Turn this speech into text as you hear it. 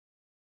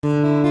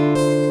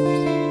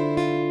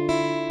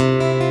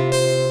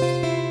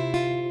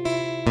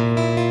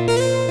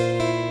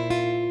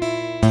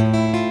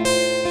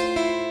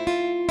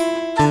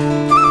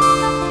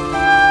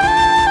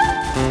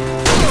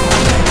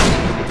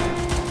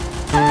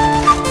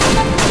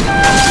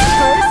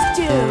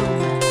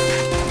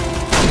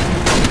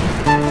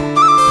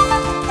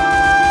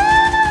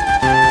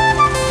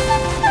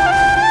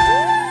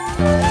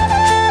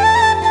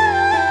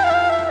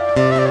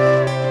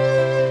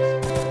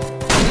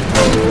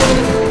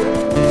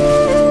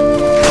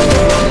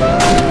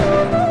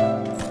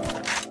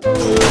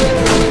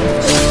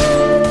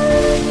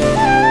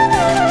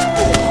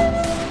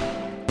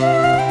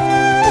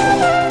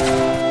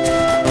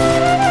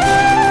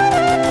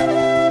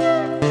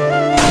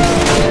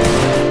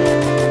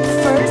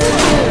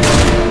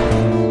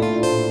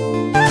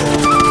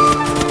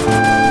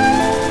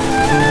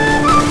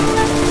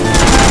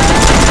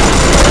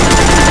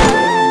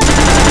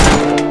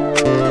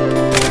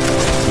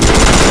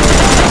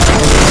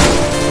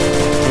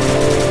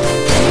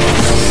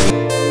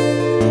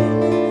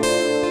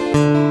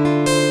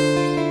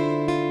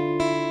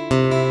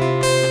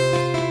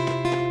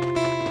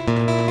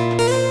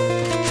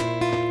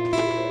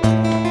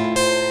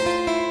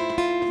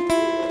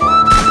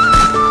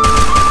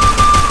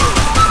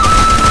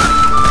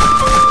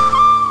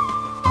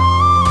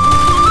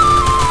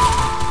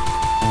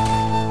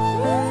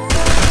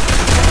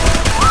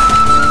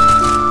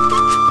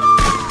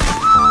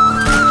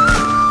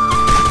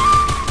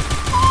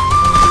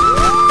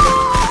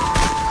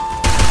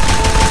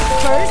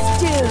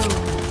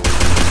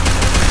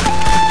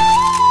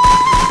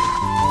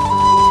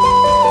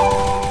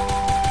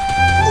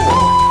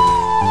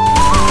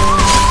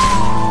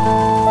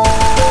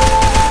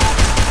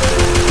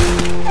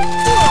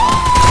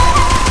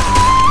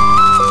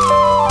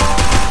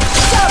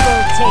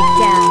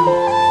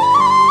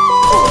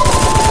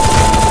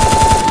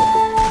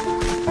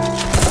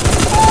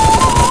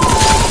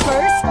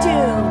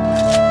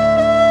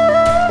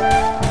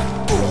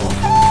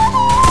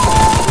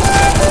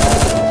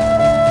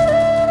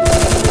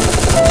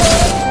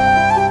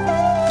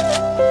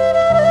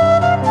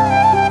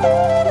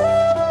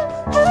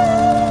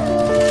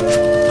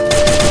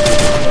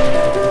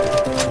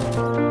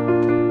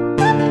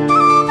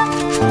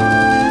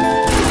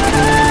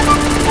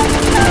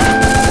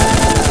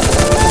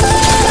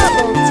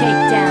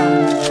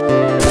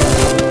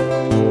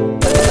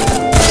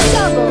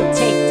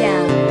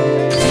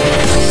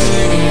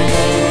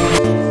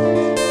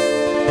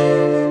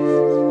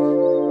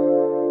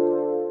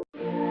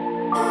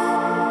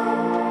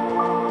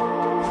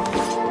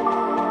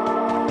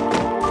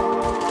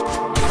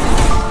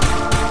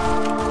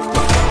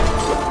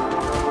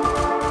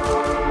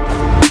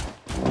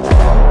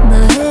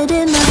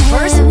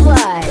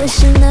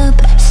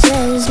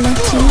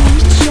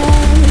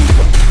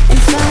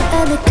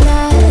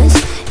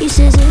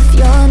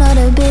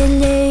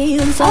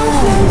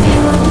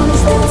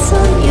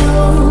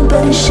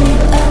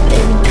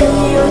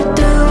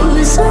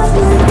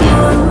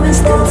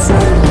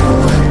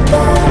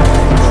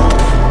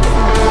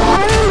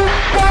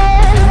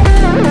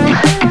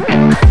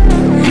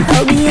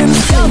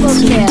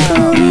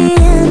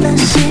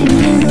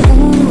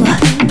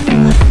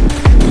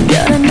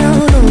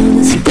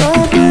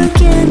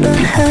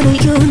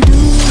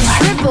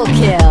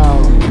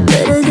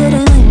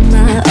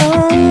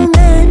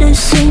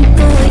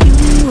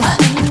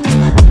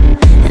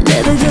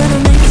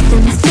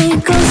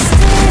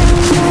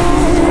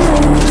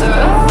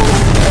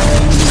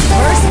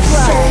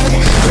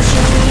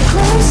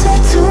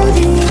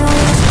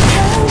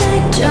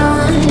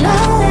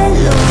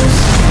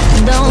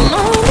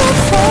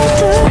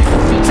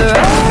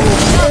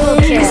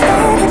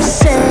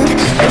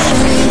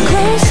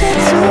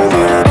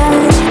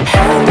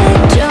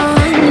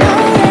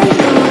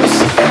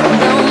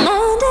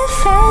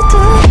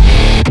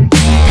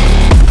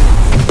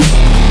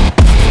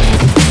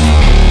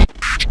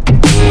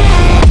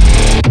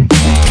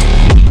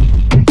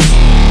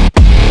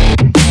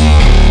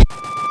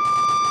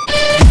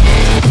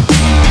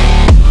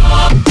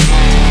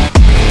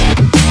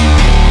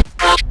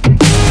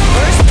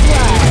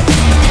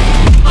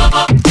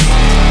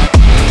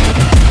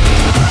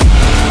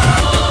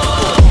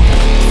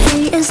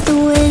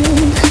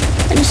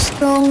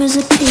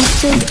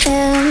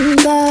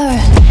September.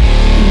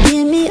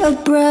 Give me a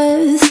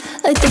breath,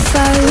 like the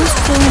fire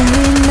don't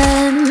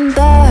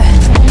remember.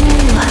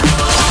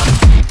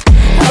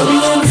 I'll be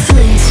on a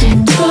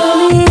fleeting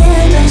story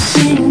and I'm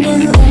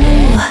singing, ooh.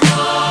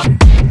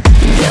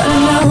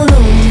 Drowning out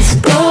all this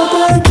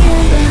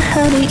propaganda,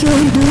 how do you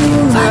do?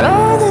 For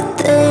all the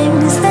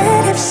things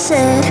that I've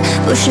said,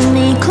 pushing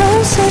me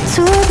closer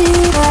to the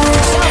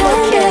edge.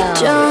 And I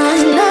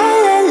don't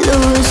let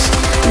loose,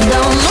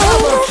 don't know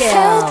what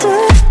fell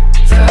through.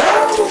 For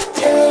all the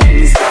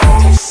things that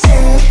I've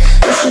said,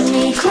 pushing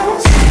me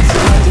closer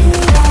to the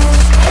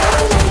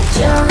edge.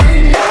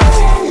 And I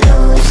don't let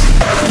loose,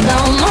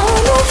 don't know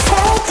what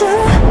fell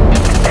through.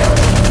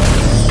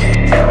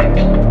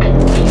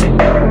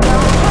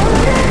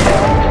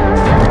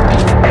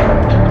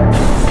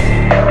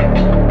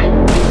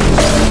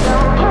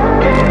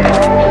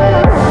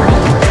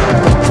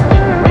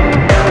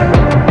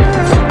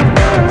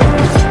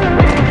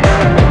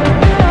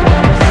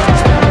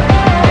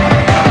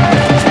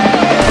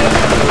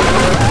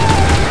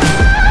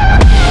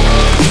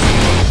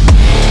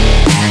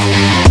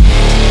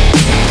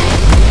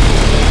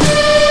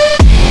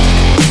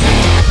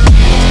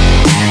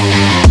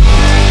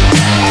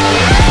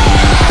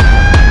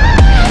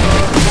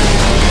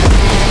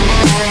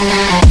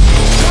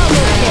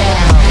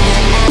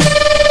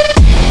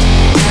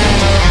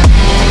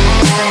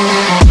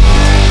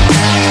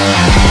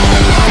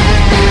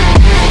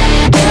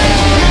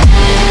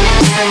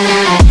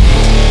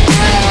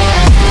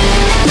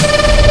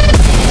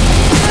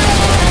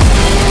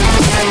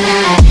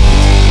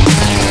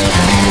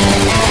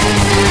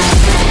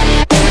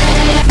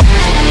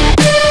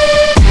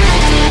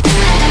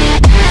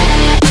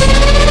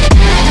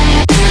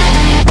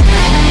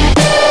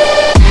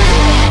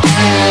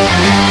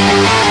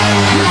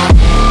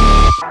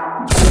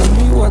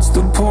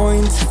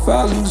 If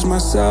I lose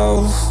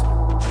myself,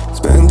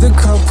 spend a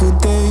couple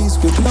days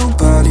with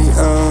nobody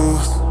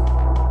else,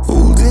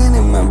 holding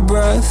in my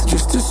breath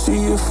just to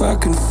see if I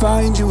can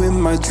find you in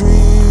my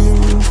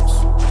dreams.